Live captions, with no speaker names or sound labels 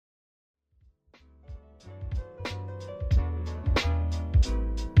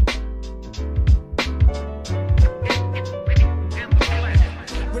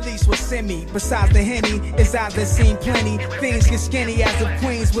what's in me. Besides the Henny, it's eyes that seen plenty. Things get skinny as if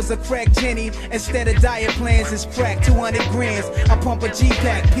Queens was a crack Jenny. Instead of diet plans, it's crack 200 grams. I pump a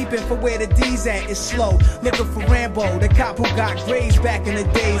G-Pack, peeping for where the D's at. It's slow, looking for Rambo, the cop who got grades back in the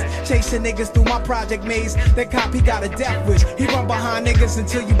days. Chasing niggas through my project maze. That cop, he got a death wish. He run behind niggas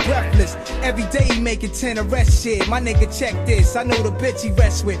until you breathless. Every day he making 10 arrest shit. My nigga, check this, I know the bitch he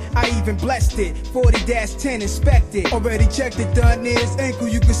rests with. I even blessed it, 40-10 inspected. Already checked it, done near his ankle,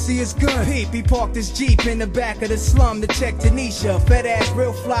 you can see his gun. Peep, he parked his Jeep in the back of the slum to check Tanisha. Fat ass,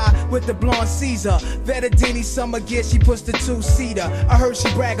 real fly with the blonde Caesar. Vettadini summer gear, she pushed the two-seater. I heard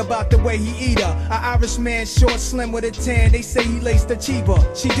she brag about the way he eat her. An Irish man, short, slim with a tan. They say he laced her cheaper.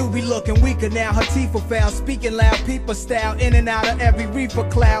 She do be looking weaker now, her teeth are foul. Speaking loud, peeper style, in and out of every reefer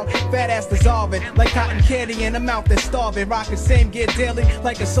cloud. Fat ass dissolving, like cotton candy in a mouth that's starving. Rocking same gear daily,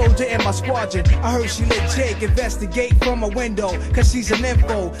 like a soldier in my squadron. I heard she let Jake investigate from a window, cause she's an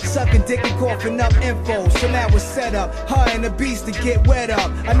info. Sucking dick and coughing up info. So now it's set up, her and the beast to get wet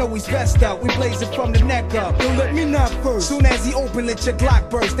up. I know he's vest up, we blazing from the neck up. Don't let me knock first. Soon as he opened, let your Glock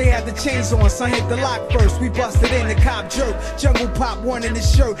burst. They had the chains on, son hit the lock first. We busted in, the cop jerk. Jungle pop one in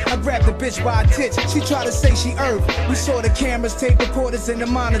his shirt. I grabbed the bitch by a titch. She tried to say she earth. We saw the cameras, tape recorders, and the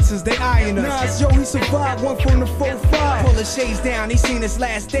monitors. They eyeing us. Nas, yo, he survived. One from the 4-5. Pull the shades down. He seen his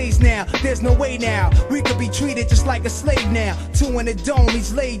last days now. There's no way now. We could be treated just like a slave now. 2 in the dome,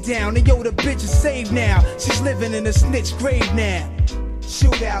 he's laid down. And yo, the bitch is saved now. She's living in a snitch grave now.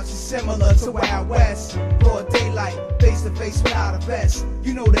 Shootouts is similar to Wild West. Broad daylight, face to face without a vest.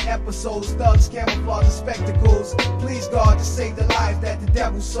 You know the episodes, thugs, camouflage, and spectacles. Please God to save the life that the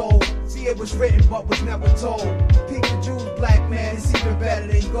devil sold. See, it was written but was never told. Peek the Jews, black man, it's even better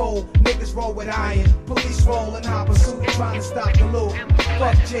than gold. Niggas roll with iron, police roll in hot pursuit, trying to stop the loot.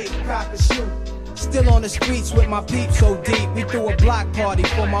 Fuck Jake, cock and shoot. Still on the streets with my peeps so deep. We threw a block party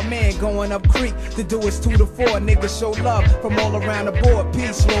for my man going up creek. To do is 2 to 4, niggas show love from all around the board.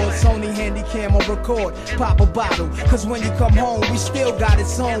 Peace, Lord, Sony handy cam on record. Pop a bottle, cause when you come home, we still got it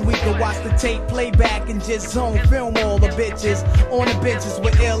on. We can watch the tape, play back and just zone. Film all the bitches on the benches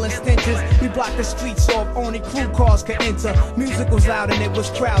with ill and stenches. We blocked the streets off, only crew cars could enter. Music was loud and it was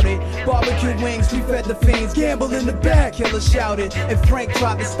crowded. Barbecue wings, we fed the fiends. Gamble in the back, killer shouted. And Frank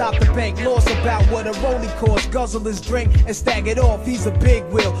tried to stop the bank, lost about what a rolling course, guzzle his drink and stag it off. He's a big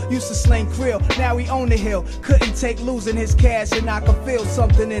wheel, used to sling krill, now he on the hill. Couldn't take losing his cash, and I could feel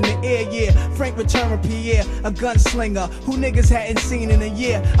something in the air. Yeah, Frank returned Pierre, a gunslinger who niggas hadn't seen in a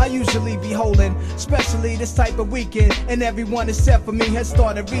year. I usually be holding, especially this type of weekend, and everyone except for me had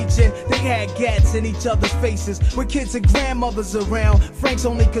started reaching. They had gats in each other's faces, with kids and grandmothers around. Frank's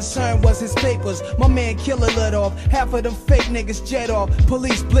only concern was his papers. My man Killer lit off, half of them fake niggas jet off.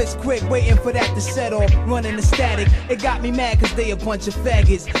 Police blitz quick, waiting for that to set off, running the static. It got me mad cause they a bunch of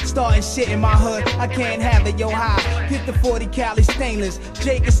faggots. Starting shit in my hood, I can't have it, yo high. Hit the 40 Cali stainless.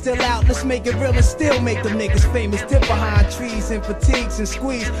 Jake is still out, let's make it real and still make them niggas famous. Dip behind trees and fatigues and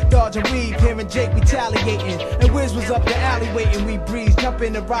squeeze. Dodge and weave, hearing Jake retaliating. And Wiz was up the alley waiting, we breeze. Jump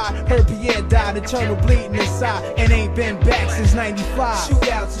in the ride, heard Pierre died, eternal bleeding inside. And ain't been back since 95.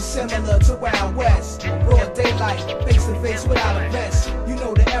 Shootouts is similar to Wild West. Broad daylight, face to face without a vest. You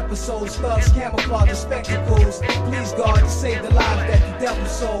know the episodes, thugs, camouflage, and spectacles. Please God to save the lives that the devil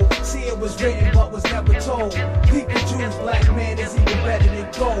sold. See, it was written but was never told. People, Jews, black man is even better than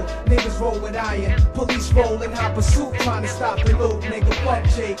gold. Niggas roll with iron, police roll in hot pursuit, trying to stop the loot. Nigga, fuck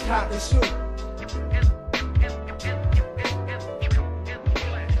Jake, cock and shoot.